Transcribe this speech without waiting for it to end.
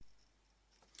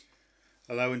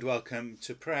Hello and welcome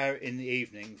to prayer in the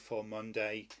evening for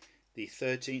Monday, the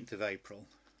 13th of April,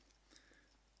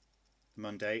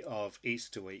 Monday of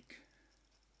Easter week.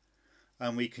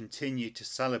 And we continue to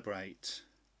celebrate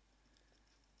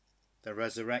the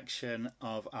resurrection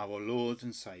of our Lord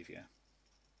and Saviour.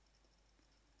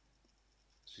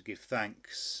 To give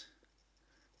thanks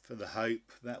for the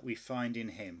hope that we find in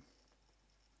Him.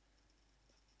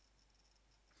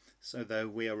 So though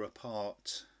we are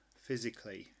apart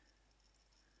physically,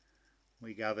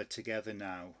 we gather together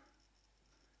now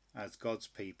as God's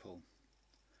people,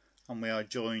 and we are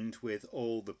joined with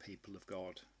all the people of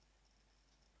God.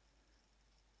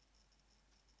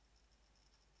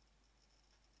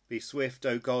 Be swift,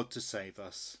 O God, to save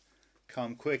us.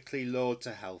 Come quickly, Lord,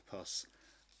 to help us.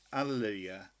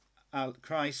 Alleluia.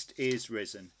 Christ is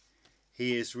risen.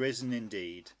 He is risen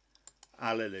indeed.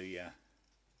 Alleluia.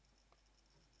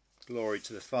 Glory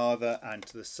to the Father, and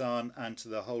to the Son, and to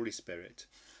the Holy Spirit,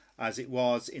 as it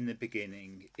was in the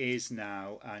beginning, is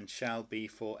now, and shall be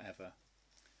forever.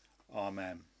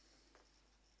 Amen.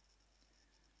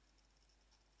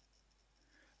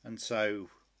 And so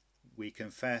we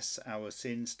confess our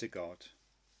sins to God.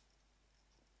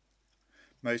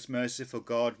 Most merciful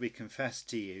God, we confess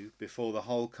to you before the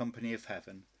whole company of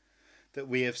heaven that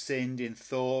we have sinned in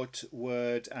thought,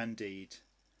 word and deed,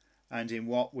 and in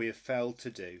what we have failed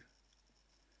to do.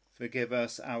 Forgive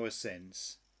us our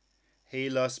sins.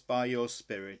 Heal us by your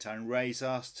Spirit and raise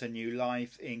us to new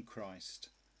life in Christ.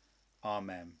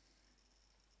 Amen.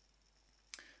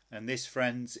 And this,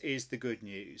 friends, is the good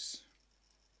news,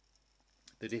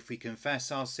 that if we confess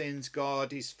our sins,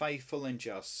 God is faithful and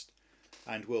just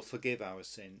and will forgive our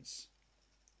sins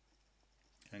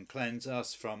and cleanse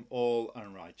us from all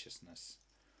unrighteousness.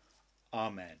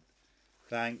 Amen.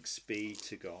 Thanks be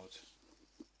to God.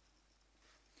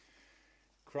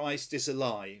 Christ is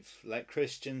alive. Let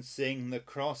Christians sing, the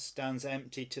cross stands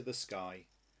empty to the sky.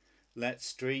 Let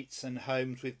streets and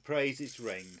homes with praises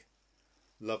ring.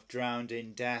 Love drowned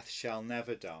in death shall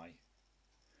never die.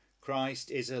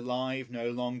 Christ is alive, no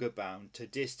longer bound to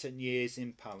distant years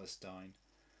in Palestine,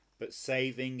 but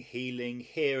saving, healing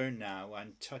here and now,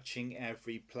 and touching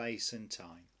every place and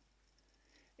time.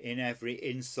 In every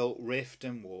insult, rift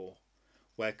and war,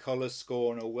 where colour,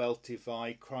 scorn or wealth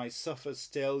divide, Christ suffers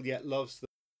still, yet loves the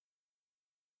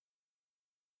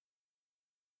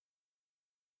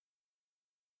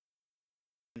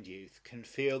youth can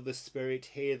feel the Spirit,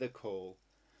 hear the call,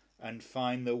 and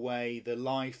find the way, the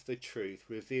life, the truth,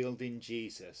 revealed in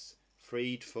Jesus,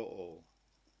 freed for all.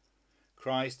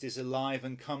 Christ is alive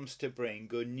and comes to bring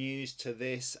good news to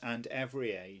this and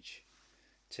every age,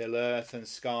 till earth and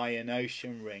sky and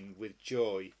ocean ring with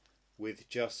joy, with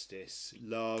justice,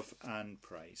 love and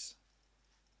praise.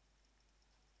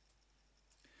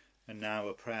 And now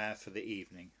a prayer for the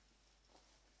evening.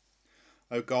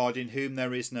 O God, in whom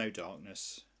there is no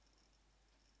darkness,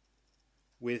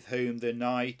 with whom the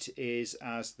night is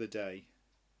as the day,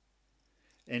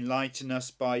 enlighten us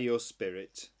by your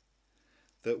Spirit,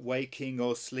 that waking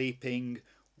or sleeping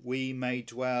we may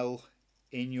dwell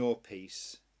in your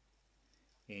peace.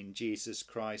 In Jesus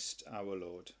Christ our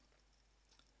Lord.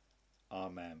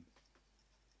 Amen.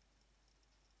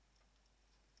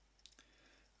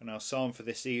 And our psalm for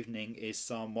this evening is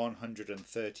Psalm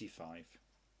 135.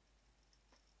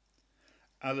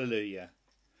 Alleluia.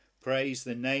 Praise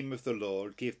the name of the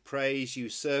Lord. Give praise, you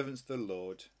servants of the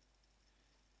Lord.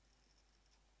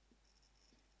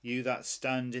 You that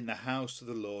stand in the house of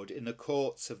the Lord, in the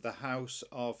courts of the house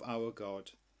of our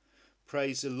God.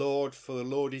 Praise the Lord, for the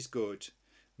Lord is good.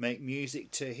 Make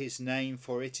music to his name,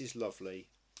 for it is lovely.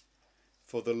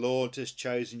 For the Lord has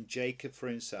chosen Jacob for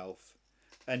himself,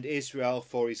 and Israel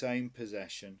for his own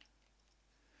possession.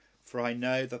 For I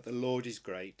know that the Lord is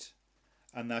great,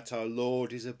 and that our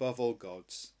Lord is above all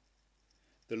gods.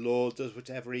 The Lord does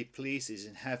whatever he pleases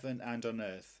in heaven and on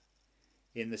earth,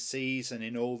 in the seas and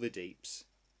in all the deeps.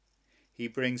 He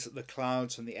brings up the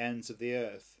clouds from the ends of the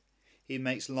earth. He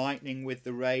makes lightning with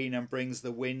the rain and brings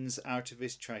the winds out of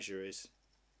his treasuries.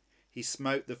 He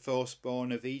smote the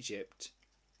firstborn of Egypt,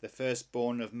 the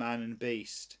firstborn of man and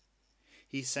beast.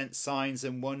 He sent signs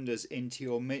and wonders into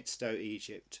your midst, O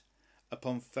Egypt,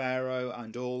 upon Pharaoh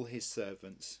and all his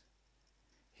servants.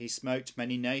 He smote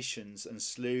many nations and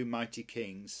slew mighty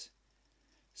kings.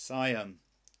 Sihon,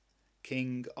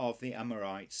 king of the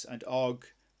Amorites, and Og,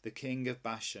 the king of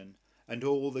Bashan, and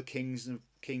all the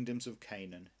kingdoms of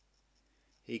Canaan.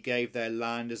 He gave their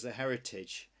land as a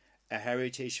heritage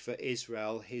for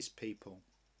Israel his people.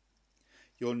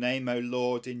 Your name, O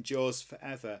Lord, endures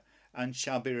forever, and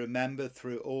shall be remembered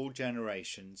through all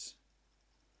generations.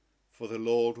 For the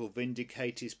Lord will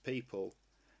vindicate his people,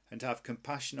 and have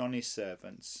compassion on his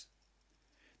servants.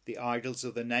 The idols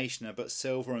of the nation are but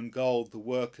silver and gold, the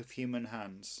work of human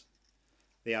hands.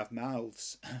 They have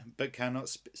mouths, but cannot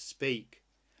speak.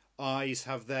 Eyes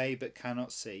have they, but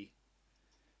cannot see.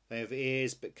 They have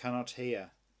ears, but cannot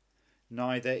hear.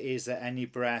 Neither is there any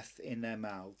breath in their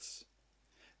mouths.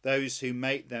 Those who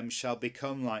make them shall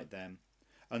become like them,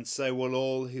 and so will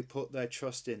all who put their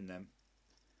trust in them.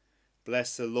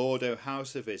 Bless the Lord, O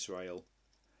house of Israel.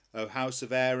 O house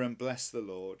of Aaron, bless the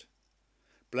Lord.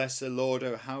 Bless the Lord,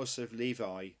 O house of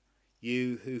Levi.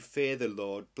 You who fear the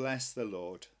Lord, bless the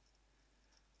Lord.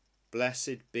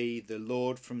 Blessed be the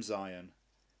Lord from Zion,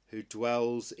 who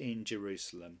dwells in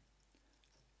Jerusalem.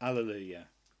 Alleluia.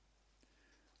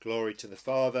 Glory to the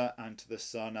Father, and to the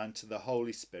Son, and to the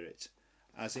Holy Spirit,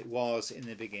 as it was in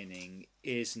the beginning,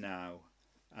 is now,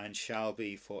 and shall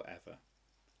be for ever.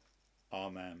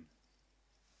 Amen.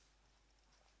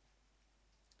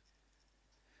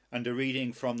 And a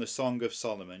reading from the Song of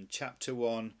Solomon, chapter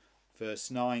 1, verse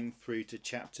 9 through to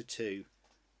chapter 2,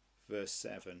 verse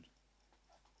 7.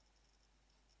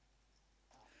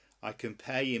 I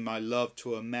compare you, my love,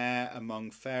 to a mare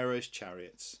among Pharaoh's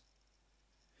chariots.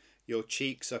 Your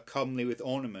cheeks are comely with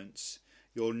ornaments,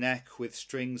 your neck with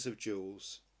strings of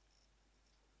jewels.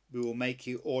 We will make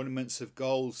you ornaments of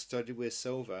gold studded with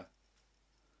silver.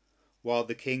 While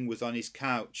the king was on his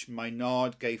couch, my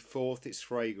nard gave forth its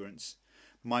fragrance.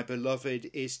 My beloved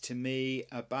is to me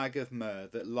a bag of myrrh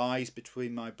that lies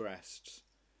between my breasts.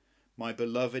 My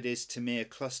beloved is to me a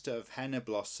cluster of henna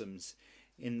blossoms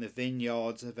in the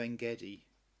vineyards of En-gedi.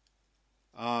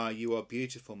 Ah, you are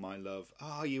beautiful, my love.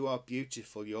 Ah, you are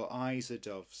beautiful. Your eyes are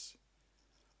doves.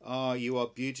 Ah, you are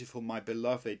beautiful, my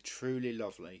beloved, truly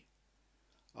lovely.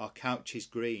 Our couch is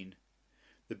green.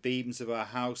 The beams of our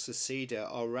house are cedar.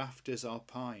 Our rafters are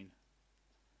pine.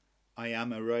 I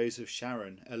am a rose of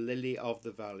Sharon, a lily of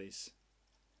the valleys.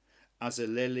 As a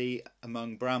lily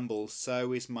among brambles,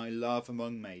 so is my love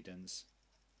among maidens.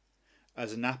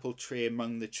 As an apple tree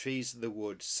among the trees of the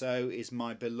wood, so is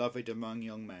my beloved among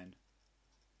young men.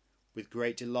 With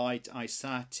great delight I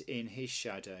sat in his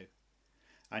shadow,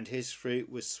 and his fruit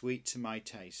was sweet to my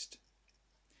taste.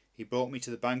 He brought me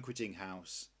to the banqueting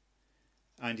house,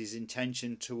 and his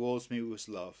intention towards me was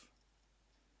love.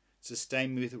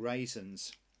 Sustain me with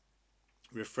raisins,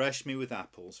 refresh me with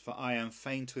apples, for I am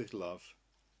faint with love.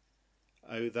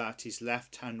 Oh, that his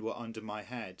left hand were under my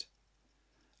head,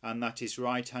 and that his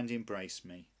right hand embrace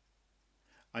me.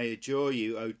 I adjure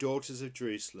you, O daughters of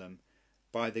Jerusalem,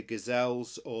 by the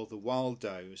gazelles or the wild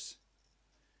does,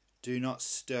 do not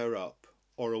stir up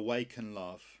or awaken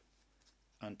love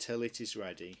until it is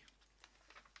ready.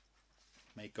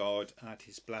 May God add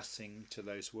his blessing to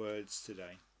those words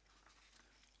today.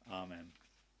 Amen.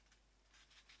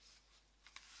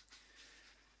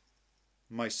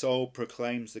 My soul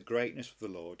proclaims the greatness of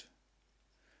the Lord.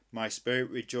 My spirit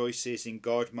rejoices in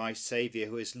God my Saviour,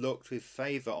 who has looked with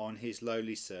favour on his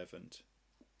lowly servant.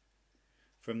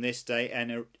 From this day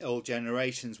all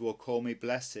generations will call me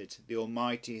blessed. The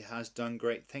Almighty has done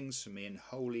great things for me, and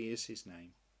holy is his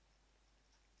name.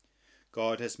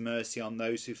 God has mercy on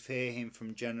those who fear him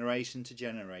from generation to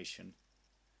generation.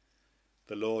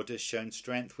 The Lord has shown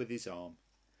strength with his arm,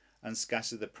 and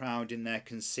scattered the proud in their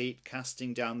conceit,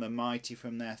 casting down the mighty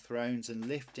from their thrones, and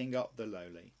lifting up the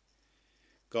lowly.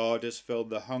 God has filled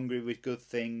the hungry with good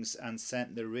things, and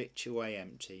sent the rich away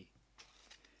empty.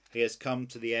 He has come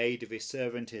to the aid of his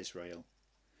servant Israel,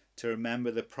 to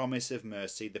remember the promise of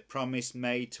mercy, the promise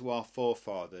made to our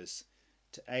forefathers,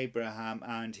 to Abraham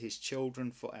and his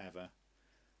children forever.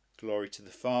 Glory to the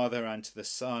Father, and to the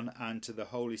Son, and to the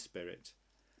Holy Spirit,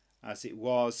 as it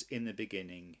was in the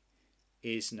beginning,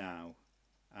 is now,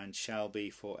 and shall be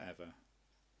forever.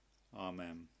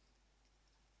 Amen.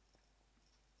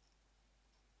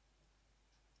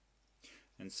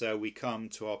 And so we come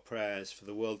to our prayers for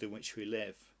the world in which we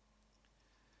live,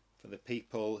 for the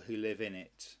people who live in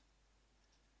it,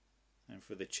 and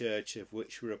for the church of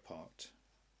which we're a part.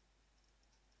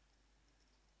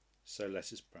 So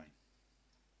let us pray.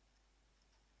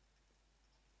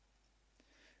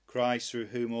 Christ, through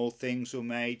whom all things were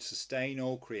made, sustain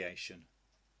all creation.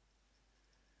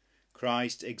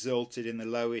 Christ, exalted in the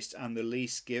lowest and the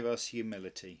least, give us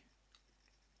humility.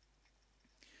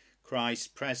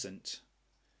 Christ, present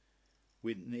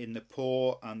in the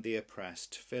poor and the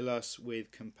oppressed, fill us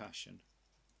with compassion.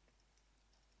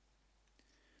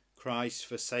 Christ,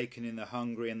 forsaken in the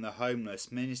hungry and the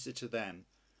homeless, minister to them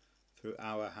through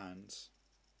our hands.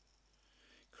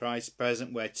 Christ,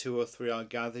 present where two or three are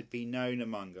gathered, be known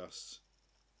among us.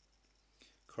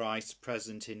 Christ,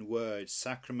 present in word,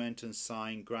 sacrament and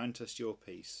sign, grant us your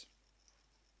peace.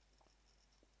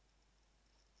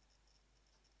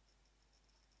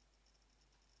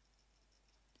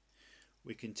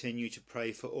 We continue to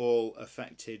pray for all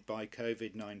affected by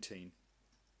COVID-19.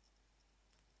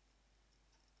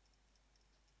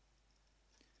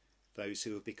 Those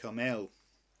who have become ill,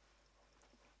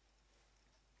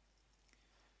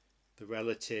 the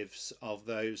relatives of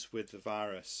those with the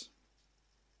virus,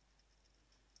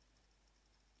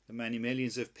 the many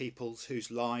millions of people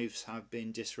whose lives have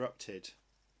been disrupted,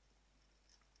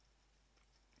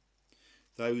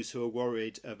 those who are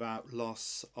worried about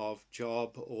loss of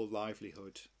job or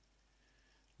livelihood,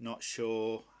 not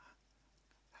sure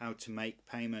how to make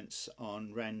payments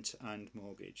on rent and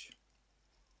mortgage.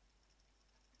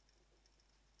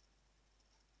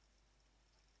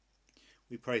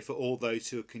 We pray for all those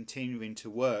who are continuing to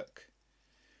work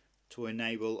to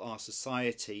enable our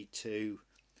society to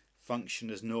function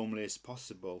as normally as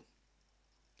possible.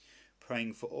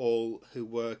 Praying for all who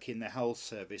work in the health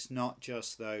service, not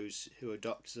just those who are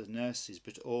doctors and nurses,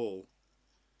 but all.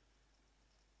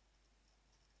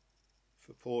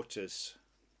 For porters,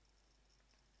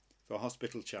 for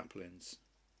hospital chaplains,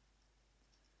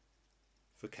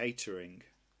 for catering,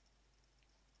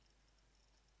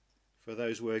 for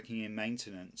those working in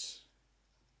maintenance,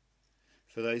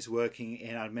 for those working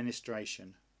in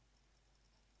administration,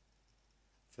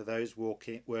 for those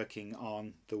working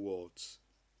on the wards.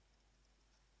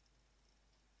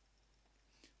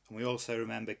 And we also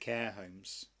remember care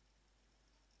homes,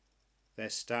 their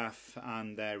staff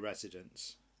and their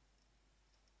residents.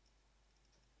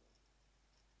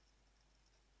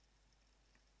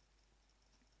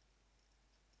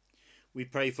 We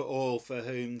pray for all for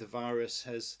whom the virus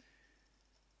has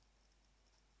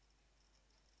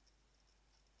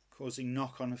causing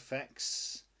knock-on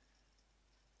effects,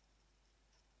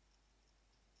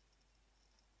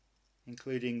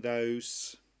 including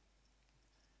those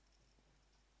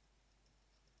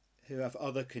who have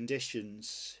other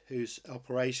conditions, whose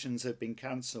operations have been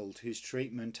cancelled, whose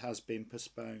treatment has been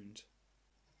postponed.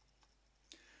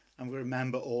 And we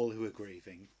remember all who are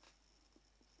grieving.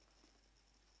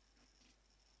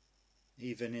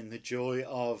 Even in the joy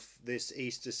of this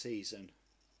Easter season,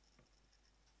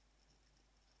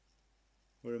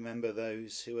 we remember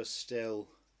those who are still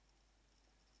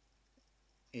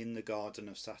in the Garden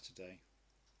of Saturday.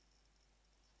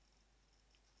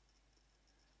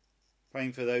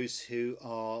 Praying for those who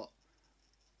are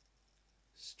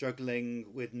struggling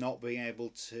with not being able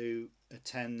to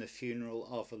attend the funeral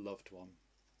of a loved one.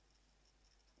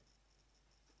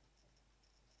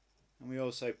 And we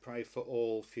also pray for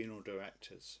all funeral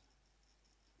directors,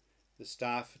 the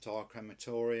staff at our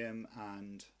crematorium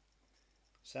and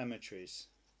cemeteries,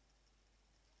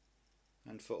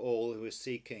 and for all who are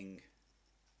seeking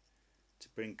to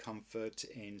bring comfort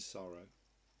in sorrow.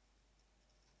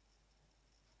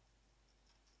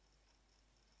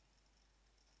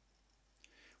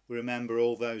 We remember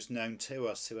all those known to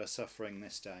us who are suffering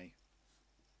this day,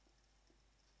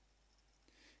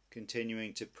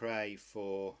 continuing to pray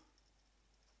for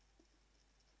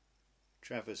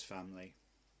Trevor's family,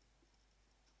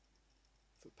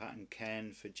 for Pat and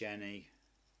Ken, for Jenny,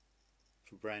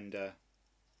 for Brenda,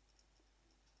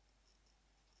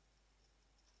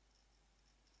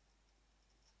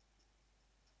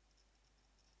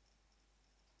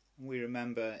 and we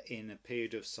remember in a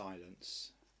period of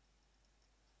silence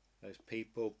those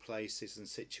people, places and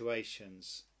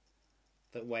situations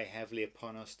that weigh heavily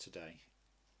upon us today.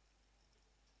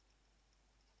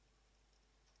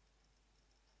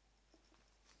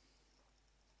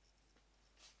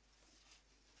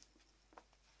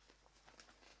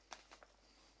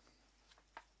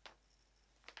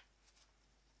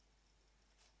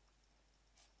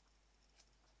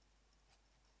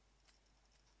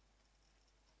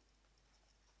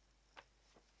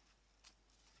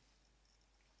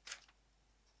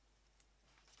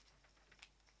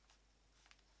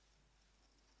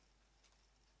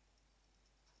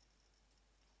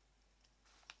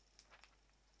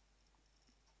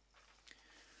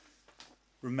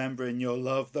 Remember in your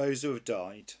love those who have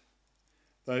died,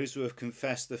 those who have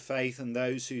confessed the faith, and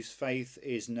those whose faith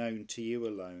is known to you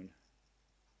alone.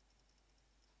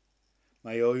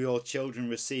 May all your children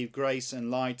receive grace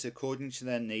and light according to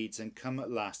their needs, and come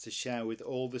at last to share with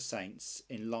all the saints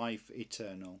in life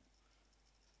eternal.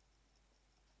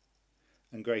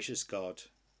 And gracious God,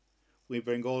 we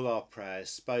bring all our prayers,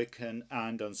 spoken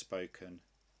and unspoken,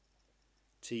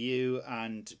 to you,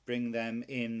 and bring them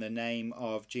in the name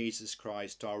of Jesus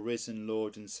Christ, our risen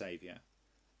Lord and Saviour.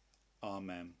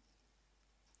 Amen.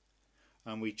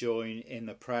 And we join in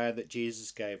the prayer that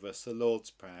Jesus gave us, the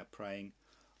Lord's Prayer, praying,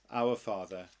 Our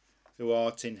Father, who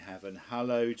art in heaven,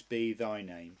 hallowed be thy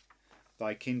name.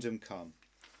 Thy kingdom come.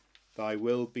 Thy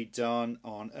will be done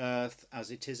on earth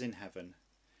as it is in heaven.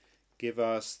 Give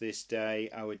us this day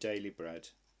our daily bread,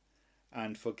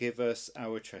 and forgive us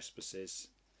our trespasses,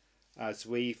 as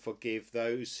we forgive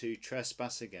those who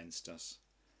trespass against us.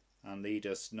 And lead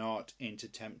us not into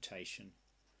temptation,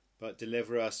 but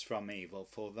deliver us from evil.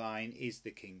 For thine is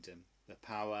the kingdom, the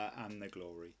power, and the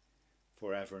glory,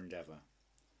 for ever and ever.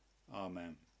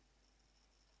 Amen.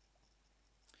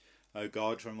 O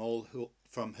God,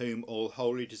 from whom all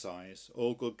holy desires,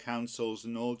 all good counsels,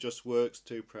 and all just works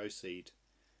do proceed,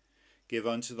 give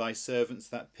unto thy servants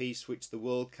that peace which the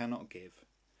world cannot give,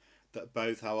 that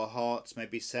both our hearts may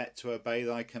be set to obey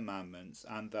thy commandments,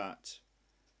 and that,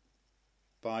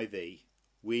 by thee,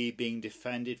 we, being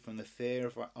defended from the fear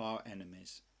of our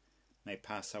enemies, may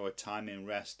pass our time in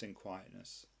rest and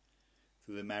quietness.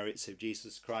 Through the merits of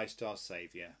Jesus Christ our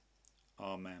Saviour.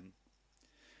 Amen.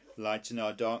 Lighten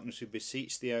our darkness, we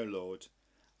beseech thee, O Lord,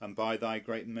 and by thy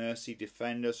great mercy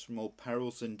defend us from all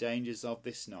perils and dangers of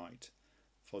this night,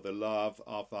 for the love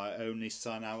of thy only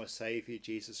Son, our Saviour,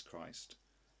 Jesus Christ.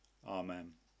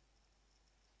 Amen.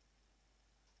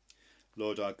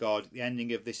 Lord our God, at the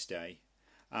ending of this day,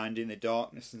 and in the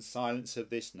darkness and silence of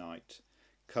this night,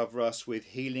 cover us with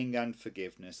healing and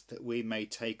forgiveness, that we may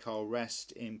take our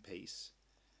rest in peace.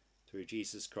 Through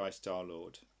Jesus Christ our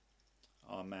Lord.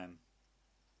 Amen.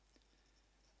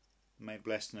 May the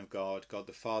blessing of God, God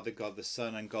the Father, God the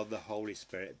Son, and God the Holy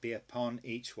Spirit be upon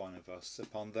each one of us,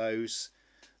 upon those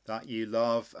that you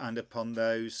love and upon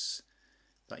those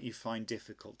that you find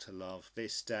difficult to love,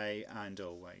 this day and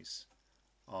always.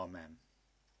 Amen.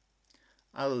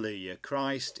 Alleluia.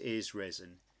 Christ is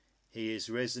risen. He is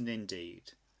risen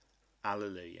indeed.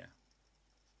 Alleluia.